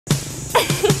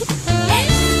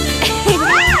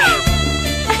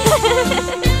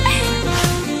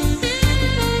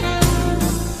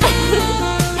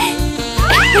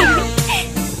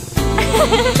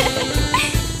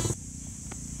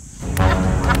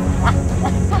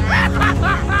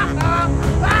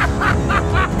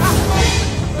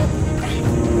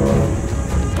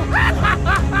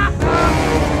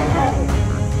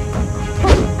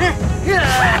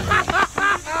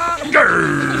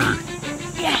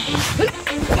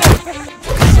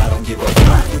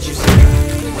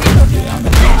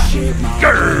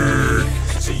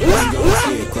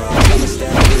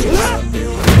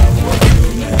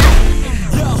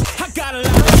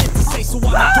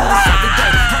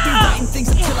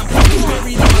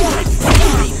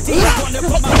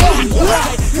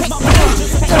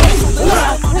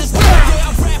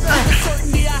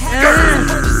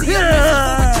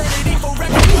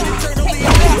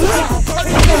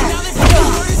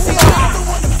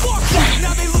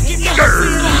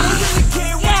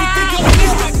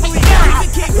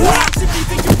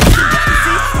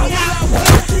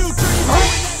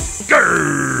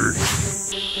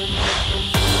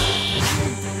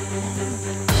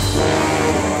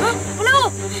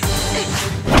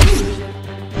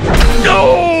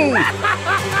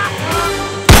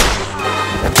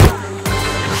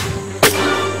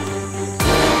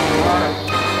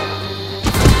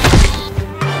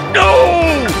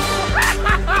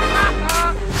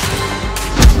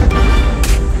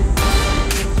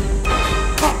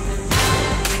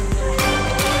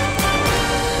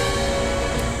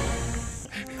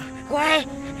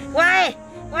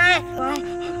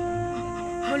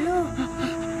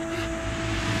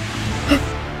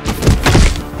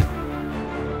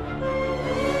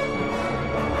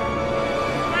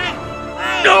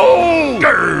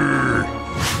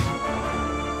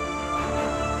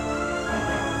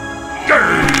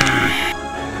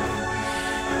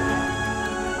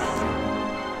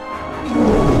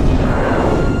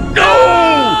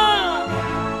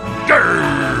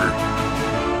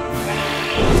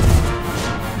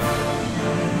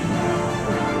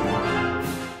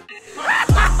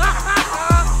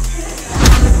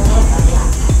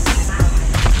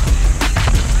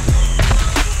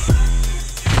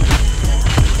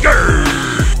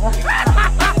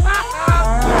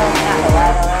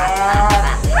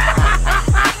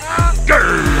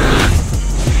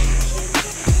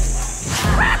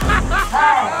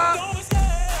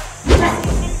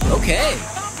Okay.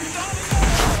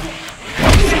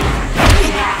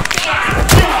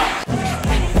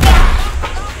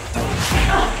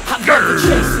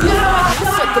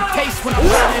 Set the pace when I'm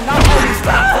running. I always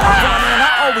stop when I'm running. I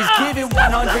always give it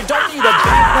 100. Don't need a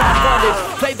bank when I'm funded.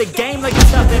 Play the game like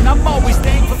it's nothing. I'm always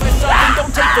thankful for something.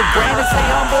 Don't take for granted, stay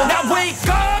humble. Now wake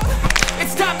up!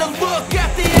 It's time to look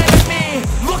at the enemy.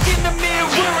 Look in the mirror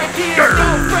if he is no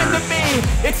friend to me.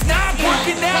 It's not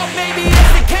working out, maybe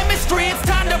it's the chemistry. It's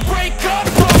time to break up,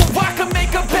 so I can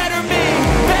make a better me.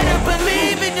 Better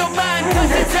believe in your mind,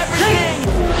 cause it's everything.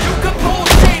 You can pull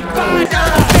shape, find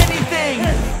almost anything.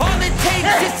 All it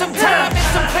takes is some time and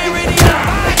some clarity to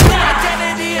find your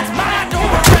identity. It's mind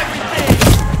over everything.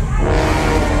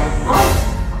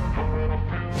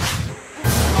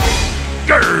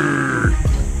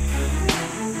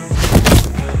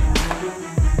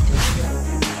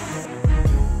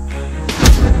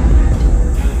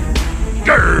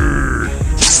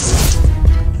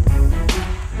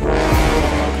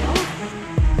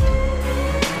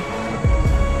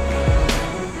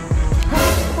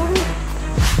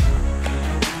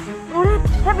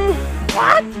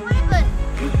 What? What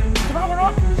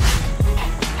happened?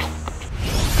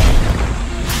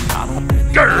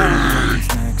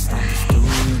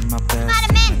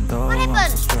 Spiderman, what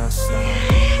happened?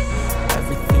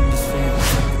 Everything just feels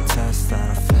like a test that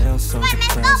I fail so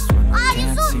depressed when I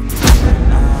can't seem to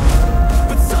get out.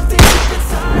 But something deep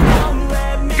inside won't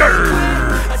let me. I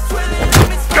swear that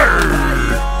I'm inspired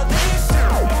by all this.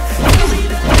 Tell me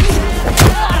that I can't.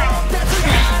 That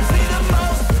surprised me the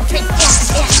most.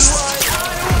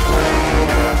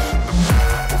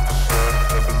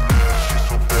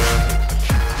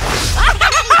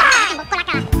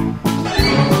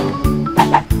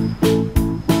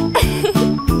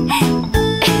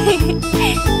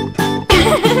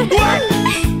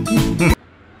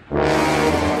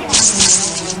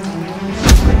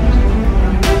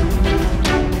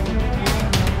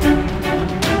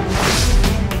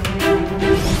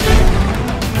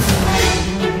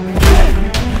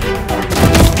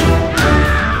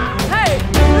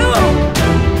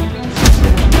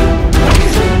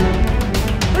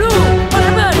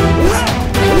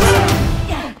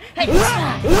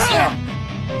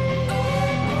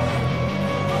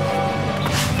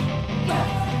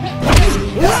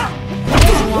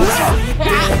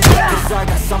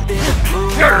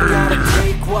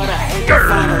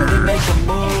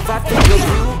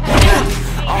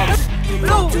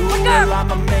 will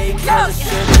I'ma make, cause I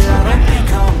said that I don't think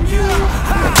I'm you.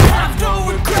 I have no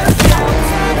regrets, now I'm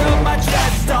tied up my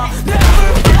chest. I'll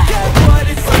never forget what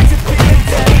it's like to be a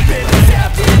dead bitch,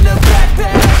 stabbed in the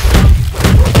backpack.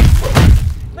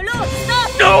 Balloon, stop!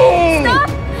 No! Stop!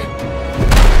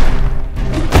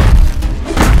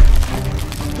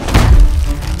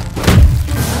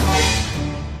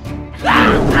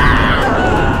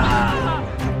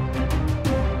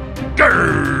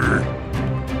 Grrr!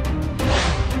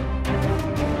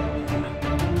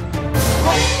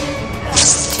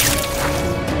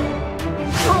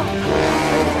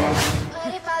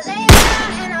 But if I lay down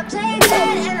and I play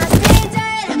dead and I stay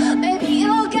dead, maybe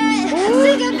you'll get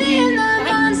sick of being the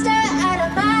monster out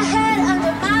of my head,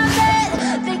 under my bed,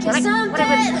 thinking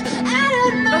something out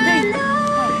of my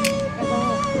nose.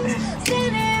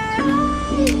 Standing right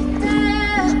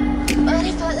there. But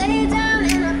if I lay down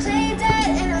and I play dead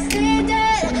and I stay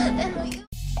dead, then will you?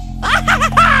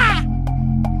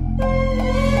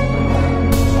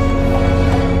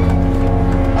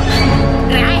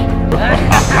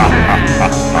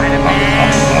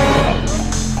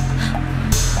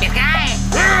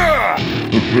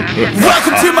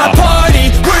 Welcome to my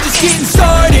party, we're just getting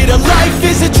started. A life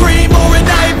is a dream or a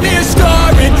nightmare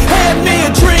scarring. Hand me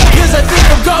a drink cause I think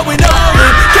I'm going all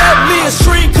in. Get me a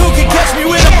shrink who can catch me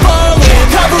when I'm falling.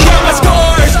 Cover up my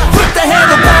scars, flip the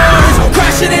handlebars,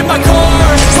 crashing in my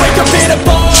car, wake up in a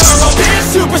bar. I'll be a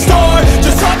superstar,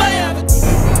 just on my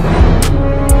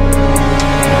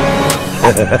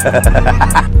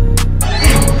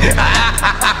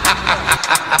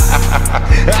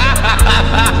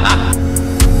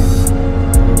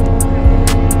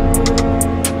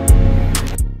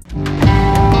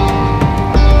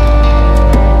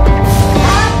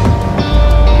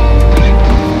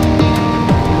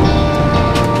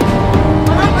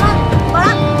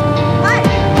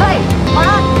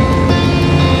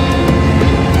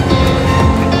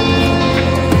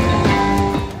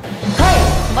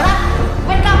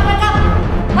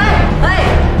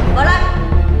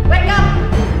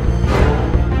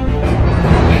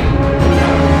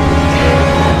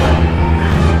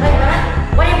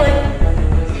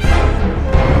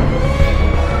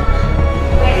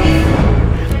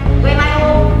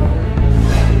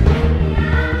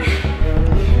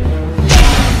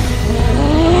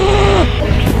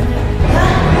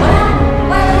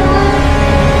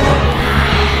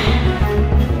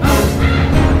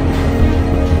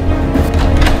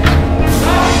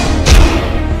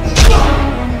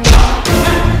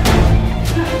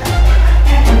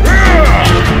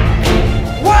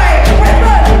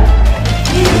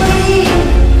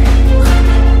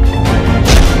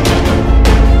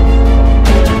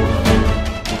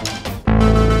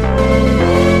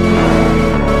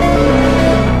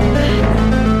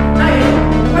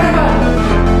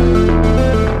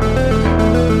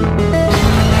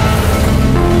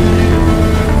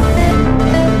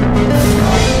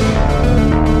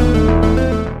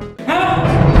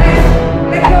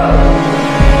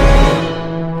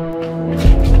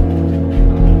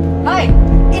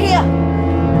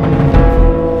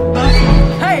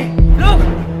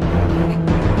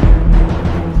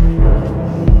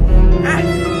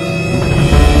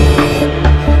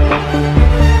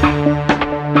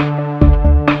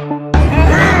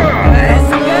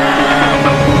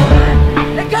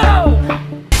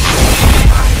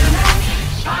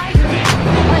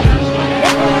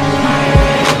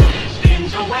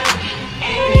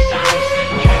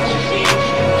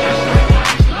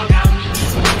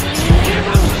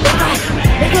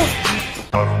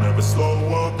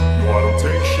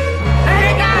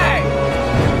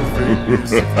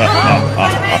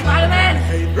Spiderman!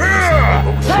 Hey,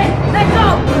 let go!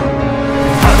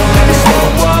 I don't ever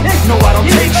slow up, no I don't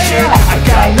take shit. I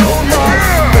got no love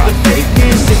for the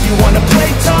fakeness. If you wanna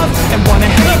play tough and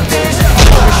wanna hate this, I'll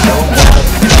always show up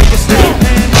and make a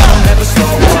statement. I don't ever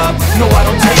slow up, no I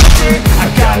don't take shit. I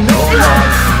got no love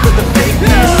for the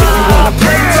fakeness. If you wanna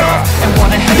play tough and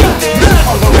wanna hate this,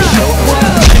 I'll always show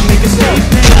up and make a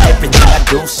statement. Everything I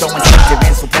do so instinctive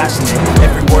and so passionate.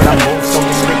 Every word I move so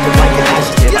descriptive like an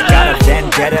adjective. I got a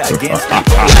vendetta against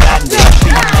people who hadn't been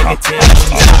being negative.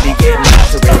 You should be getting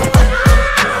after it.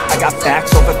 I got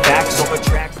facts over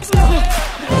tracks.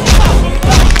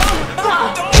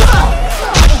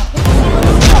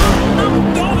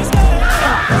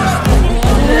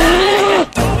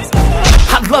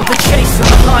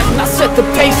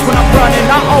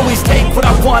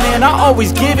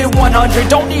 always giving 100.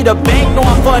 Don't need a bank, no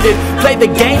I'm funded. Play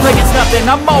the game like it's nothing.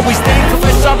 I'm always thankful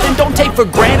for something. Don't take for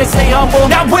granted, stay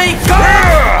humble. Now wake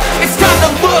up! It's time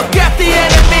to look at the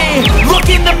enemy.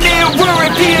 Look in the mirror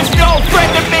if he is no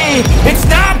friend to me. It's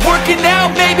not working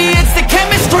out, maybe it's the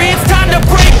chemistry. It's time to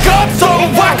break up so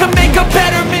I can make a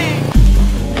better me.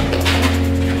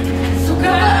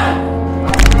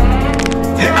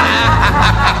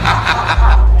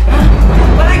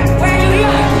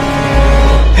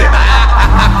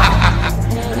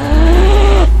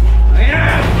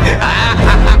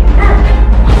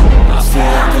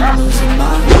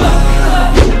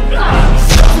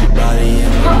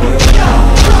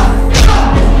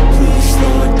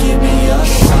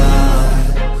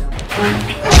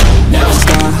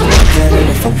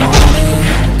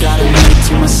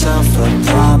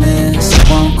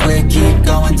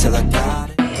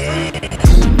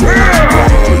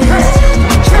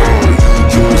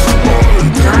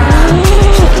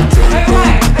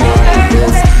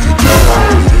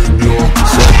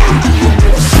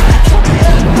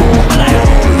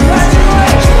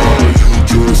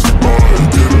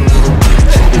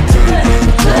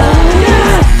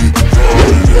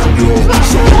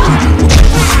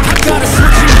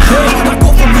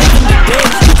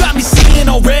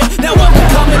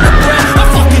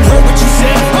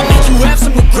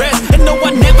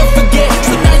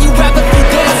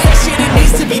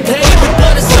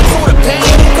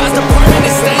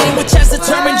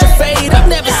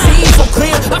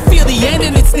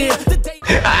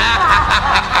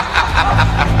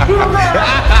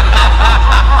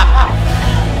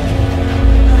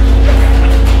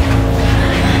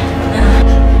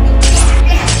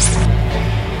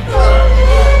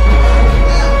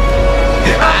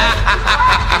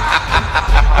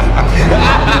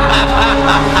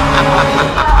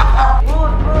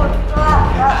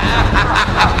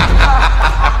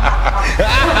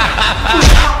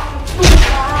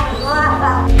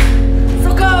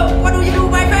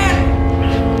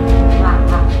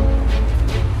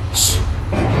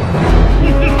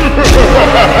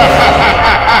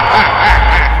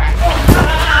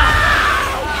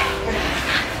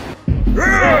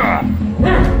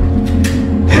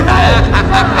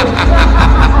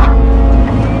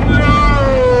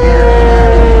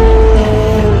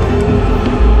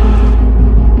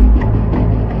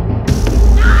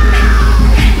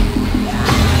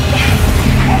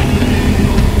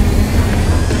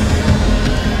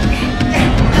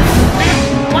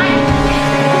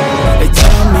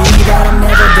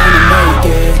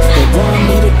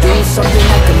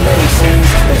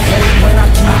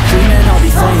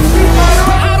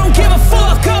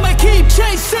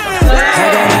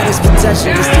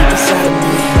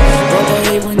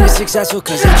 Successful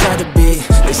cause they try to be.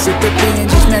 They sit there being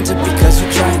judgmental because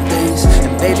you're trying things,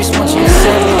 and they just want you to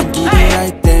settle and do the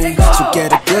right thing. So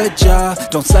get a good job,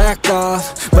 don't slack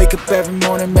off. Wake up every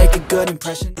morning, make a good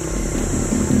impression.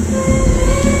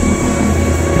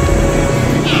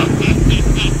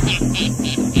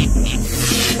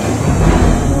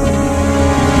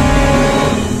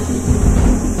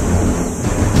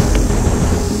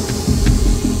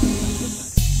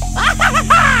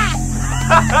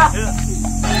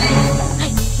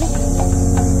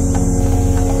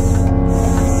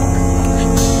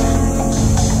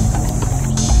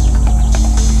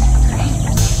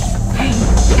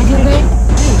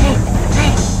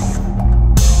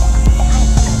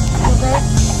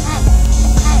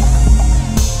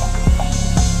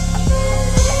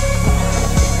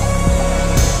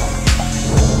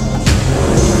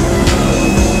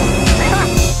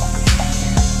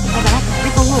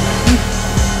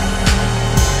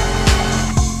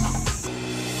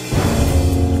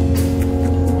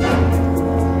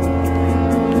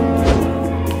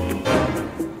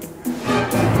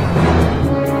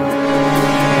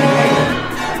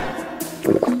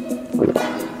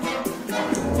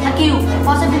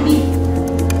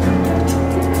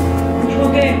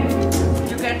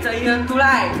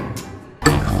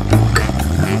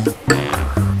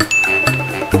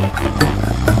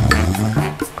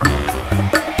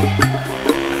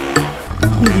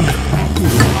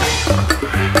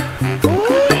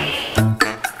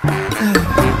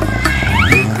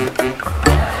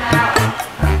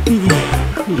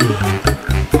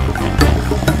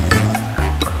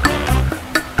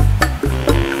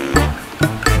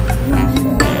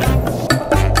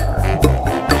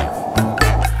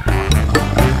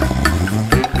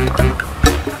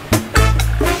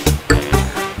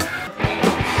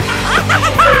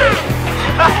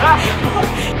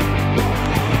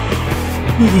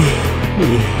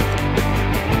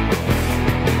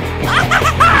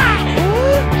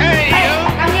 Hey, yo!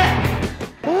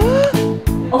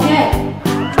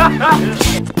 Hey,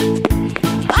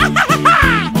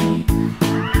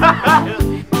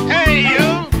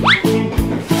 you!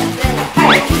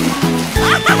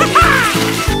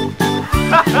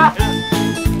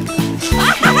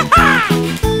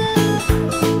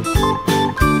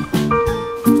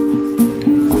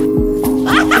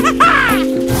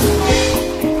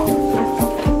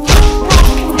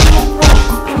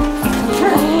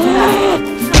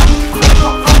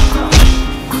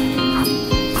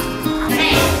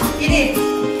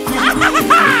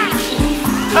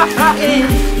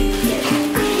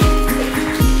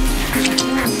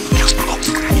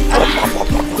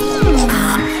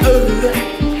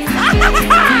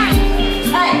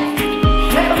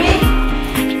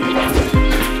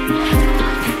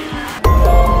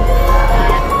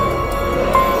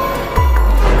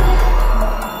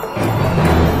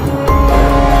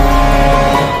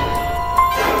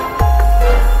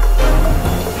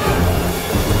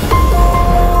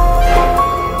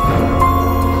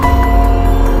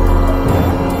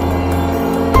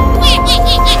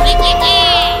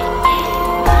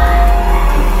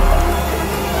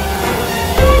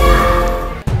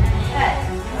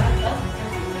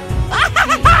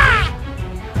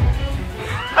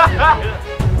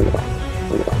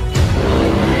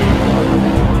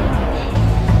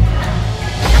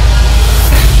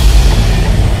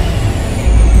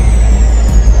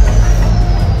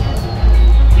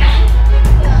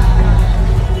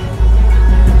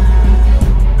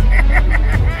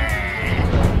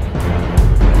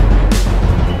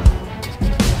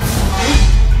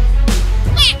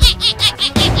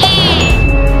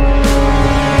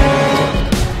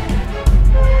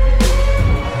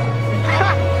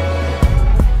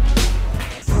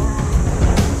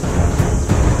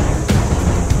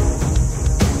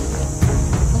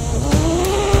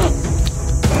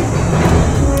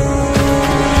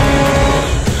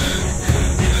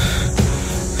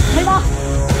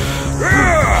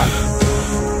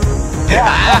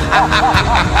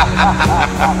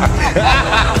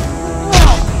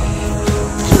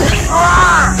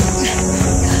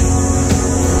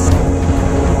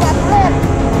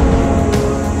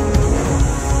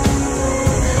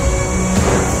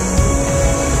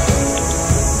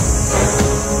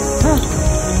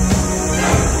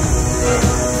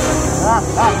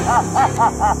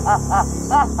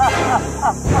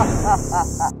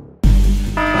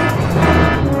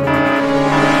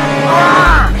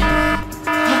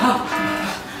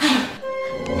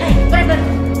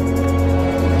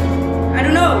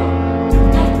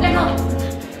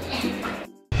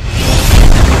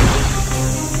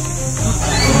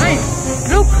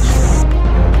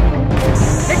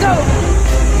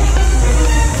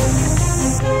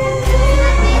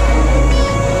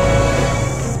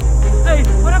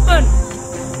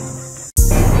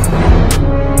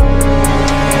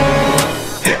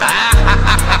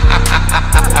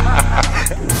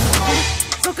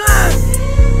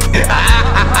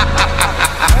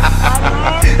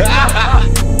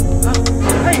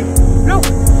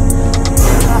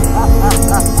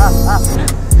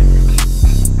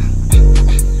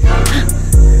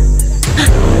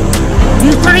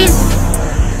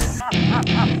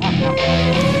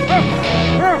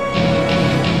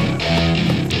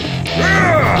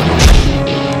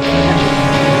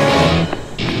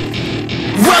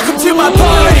 Welcome to my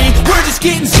party, we're just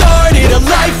getting started. A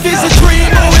life is a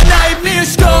dream or a nightmare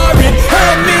scarring.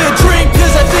 Hand me a drink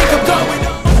cause I think I'm going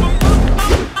on.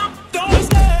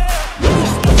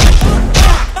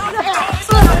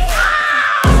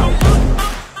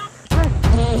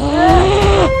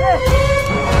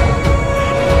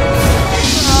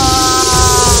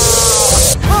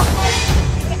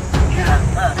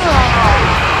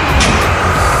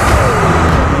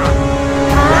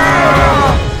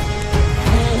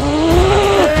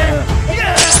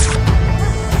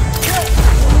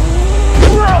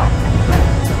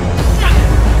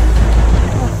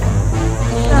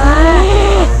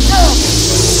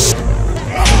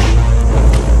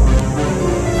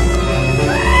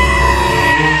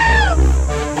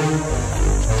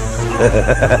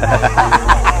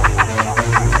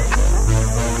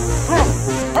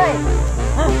 Hey!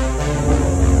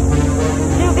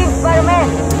 You think Spiderman?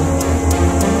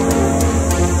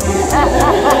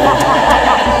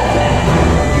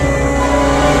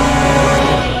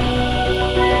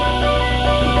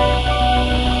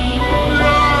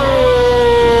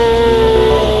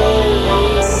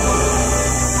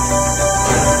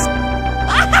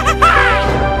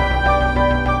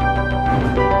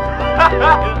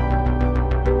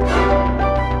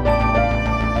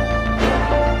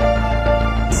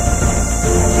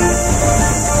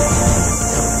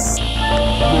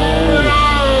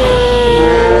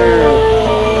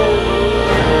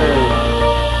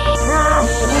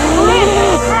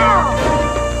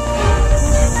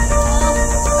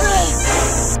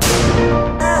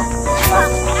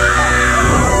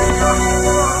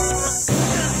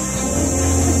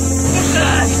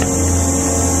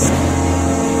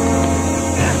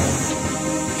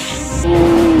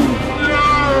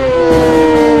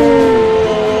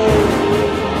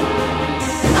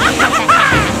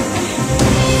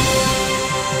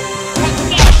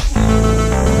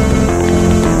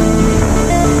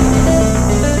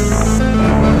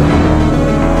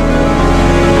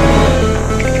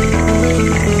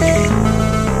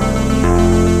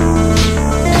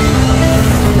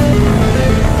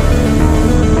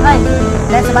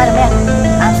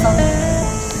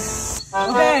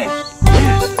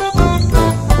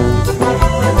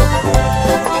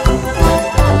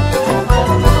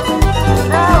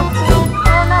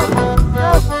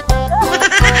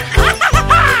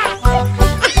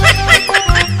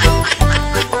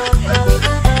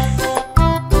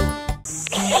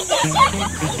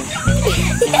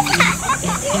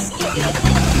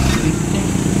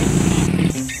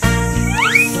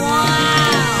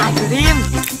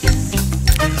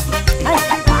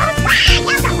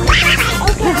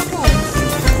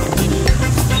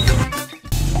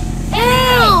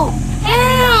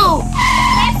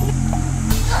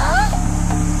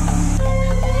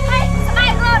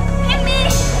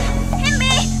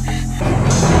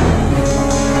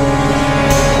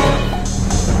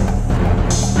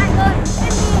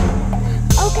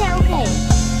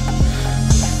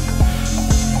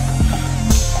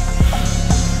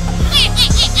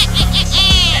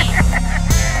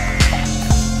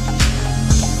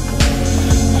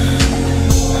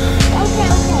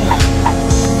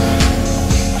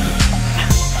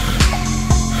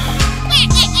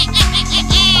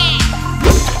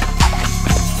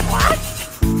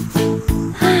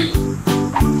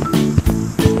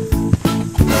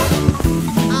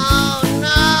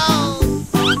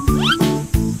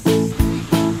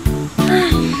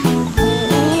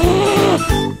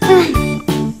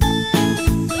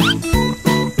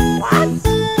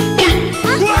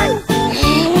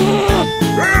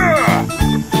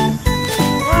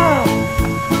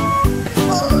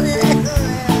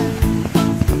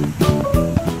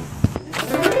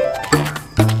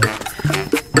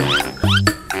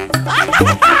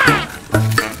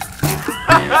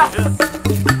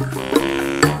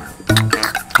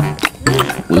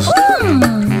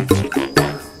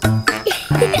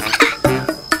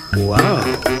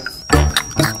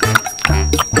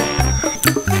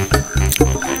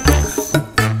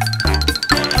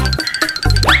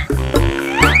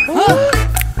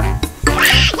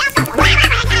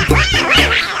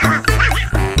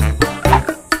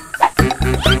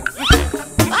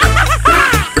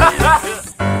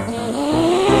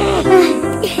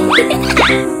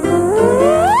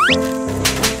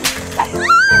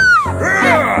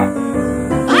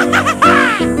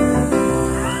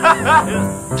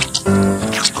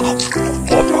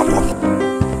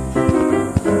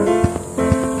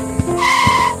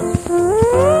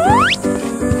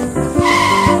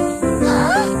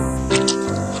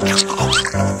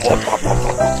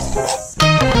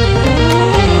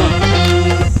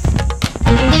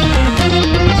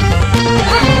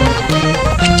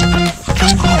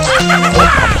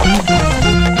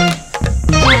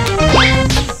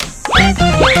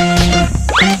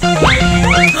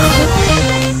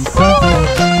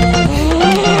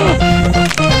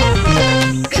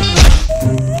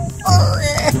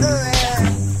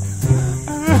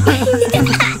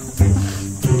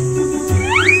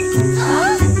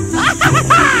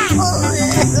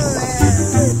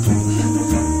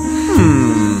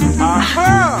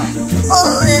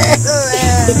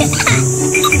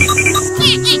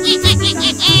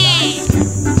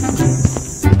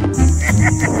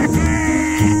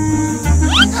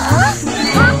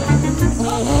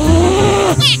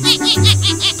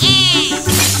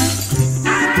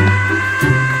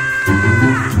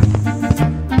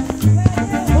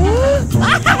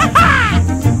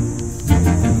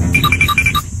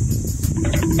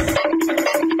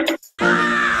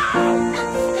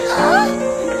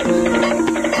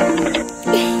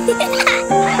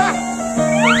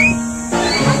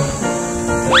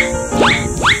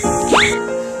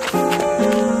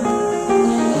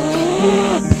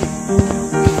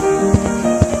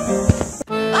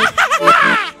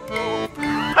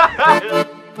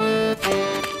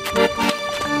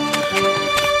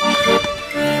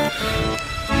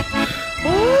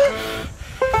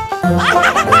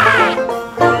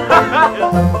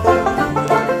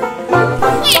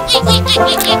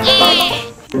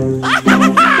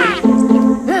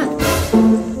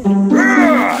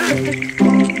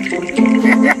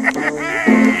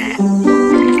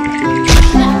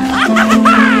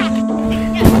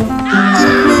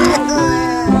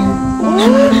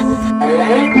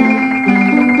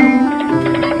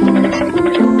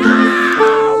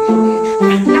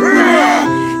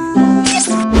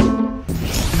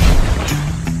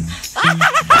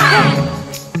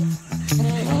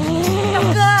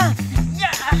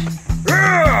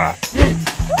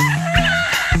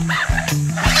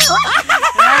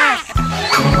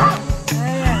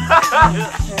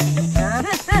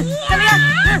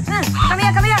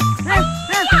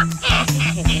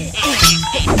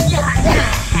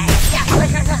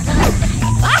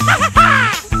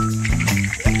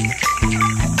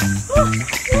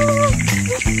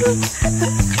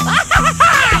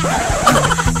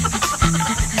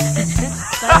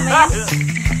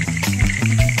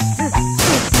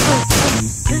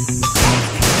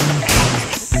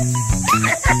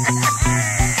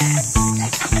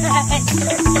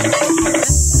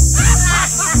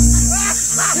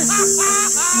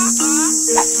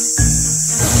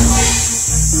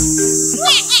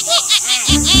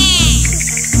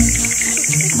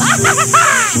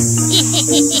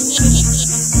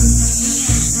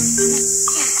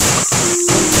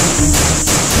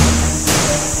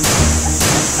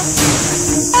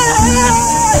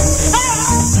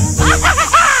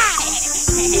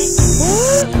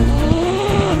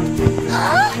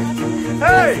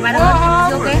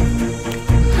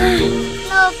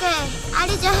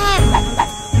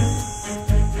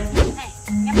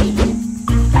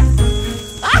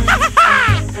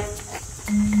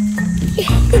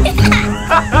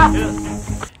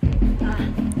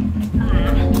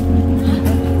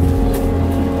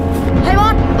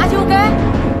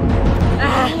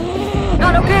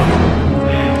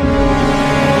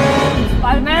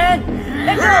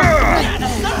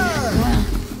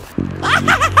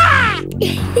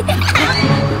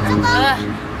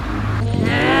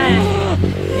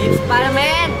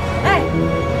 Spiderman! Hey!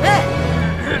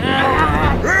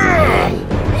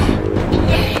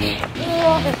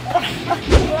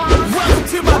 Welcome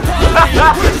to my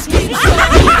party. We're just getting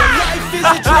started. Life is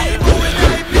a dream, but it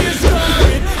ain't me a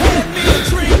scarring. Hand me a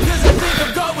drink, 'cause I think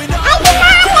I'm going on.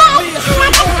 Call me a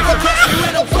sleeper, I'll catch you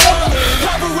in a falling.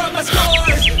 Cover up my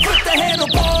scars, flip the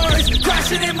handlebars,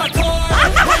 crashing in my car,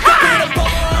 wake up in a bar.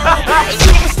 I'll be a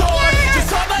superstar,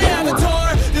 just on my avatar.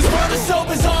 This world is so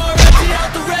bizarre, empty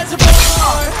out the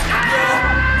reservoir.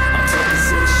 Yeah, I'm taking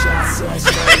 6 shots, so I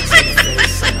straight to the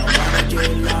face. And I wanna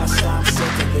get lost, I'm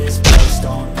sick of this place.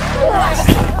 Don't know why I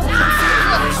feel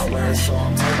this way, so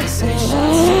I'm taking 6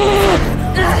 shots.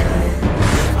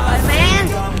 Spiderman!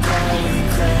 I'm going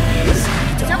crazy.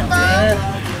 Jump up!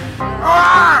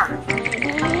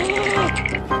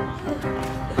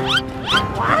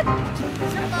 What?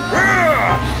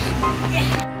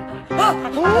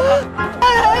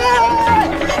 Ay,